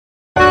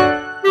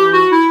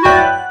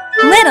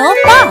little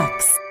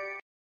fox.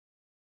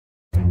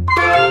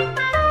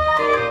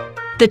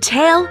 The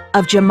Tale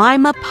of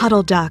Jemima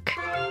Puddle-Duck.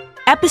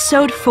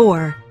 Episode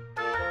 4.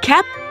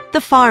 Kep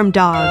the Farm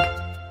Dog.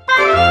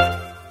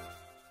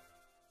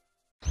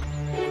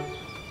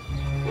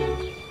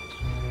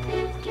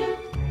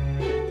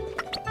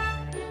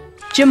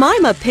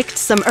 Jemima picked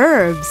some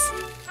herbs.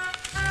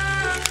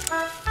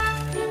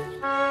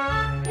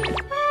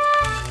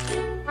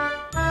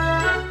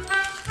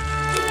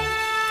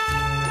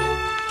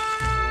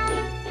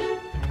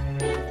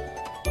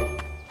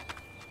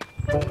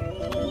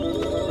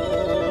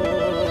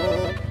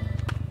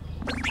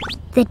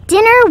 The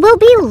dinner will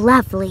be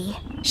lovely,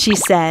 she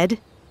said.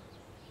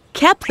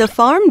 Kep the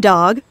farm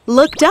dog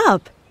looked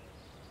up.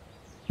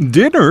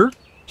 Dinner?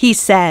 He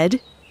said.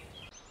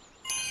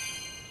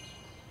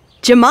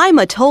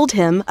 Jemima told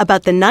him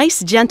about the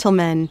nice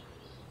gentleman.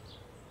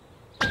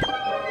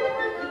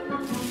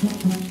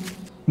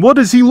 What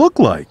does he look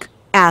like?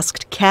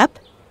 Asked Kep.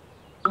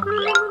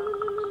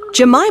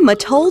 Jemima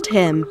told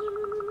him.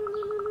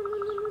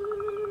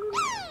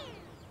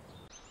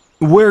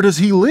 Where does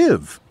he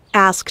live?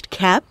 Asked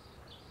Kep.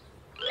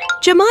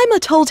 Jemima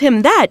told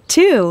him that,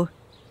 too.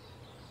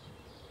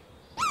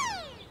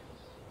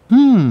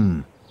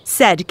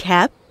 Said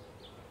Kep.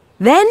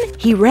 Then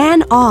he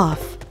ran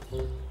off.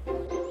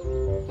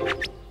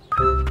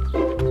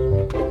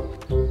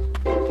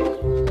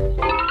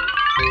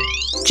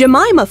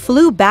 Jemima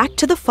flew back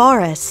to the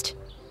forest.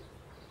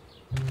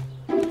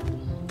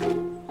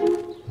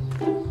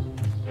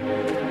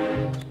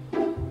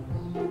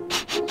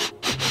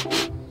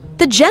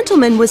 The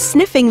gentleman was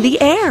sniffing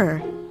the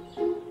air.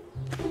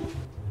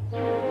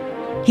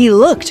 He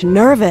looked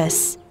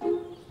nervous.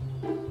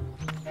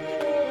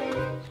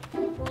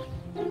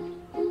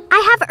 I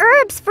have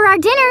herbs for our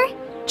dinner,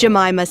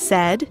 Jemima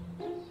said.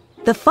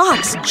 The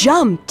fox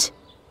jumped.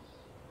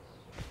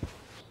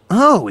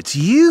 Oh, it's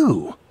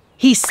you,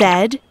 he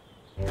said.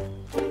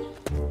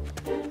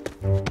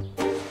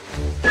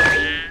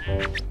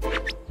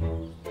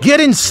 Get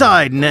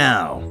inside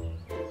now.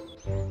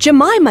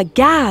 Jemima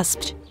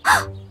gasped.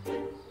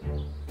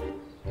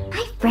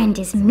 My friend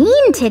is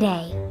mean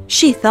today,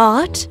 she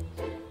thought.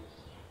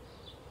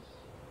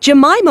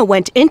 Jemima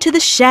went into the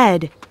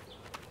shed.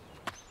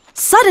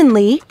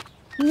 Suddenly,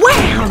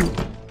 wham!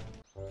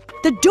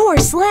 The door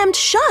slammed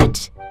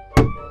shut.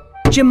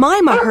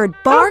 Jemima heard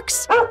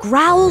barks,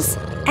 growls,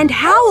 and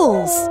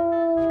howls.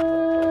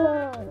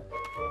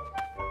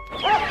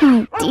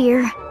 Oh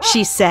dear,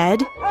 she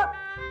said.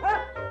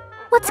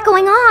 What's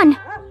going on?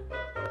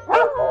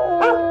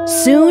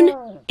 Soon,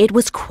 it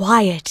was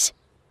quiet.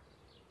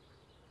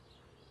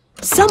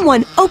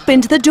 Someone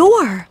opened the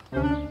door.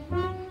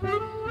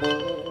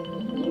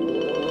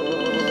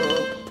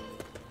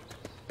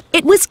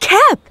 It was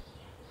Kep.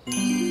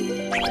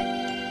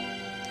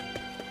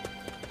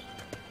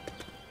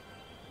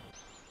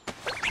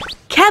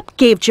 Kep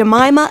gave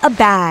Jemima a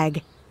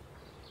bag.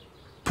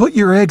 Put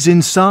your eggs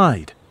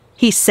inside,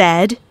 he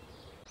said.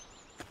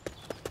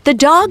 The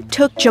dog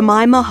took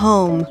Jemima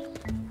home.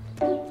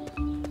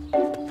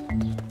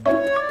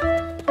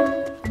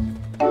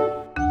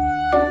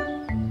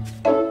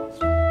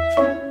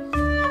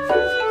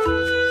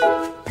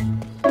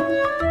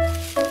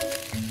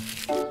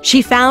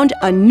 She found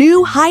a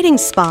new hiding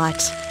spot.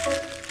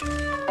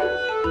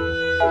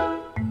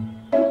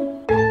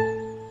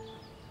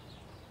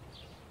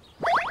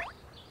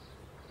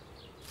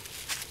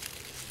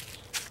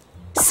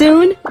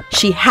 Soon,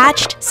 she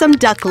hatched some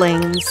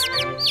ducklings.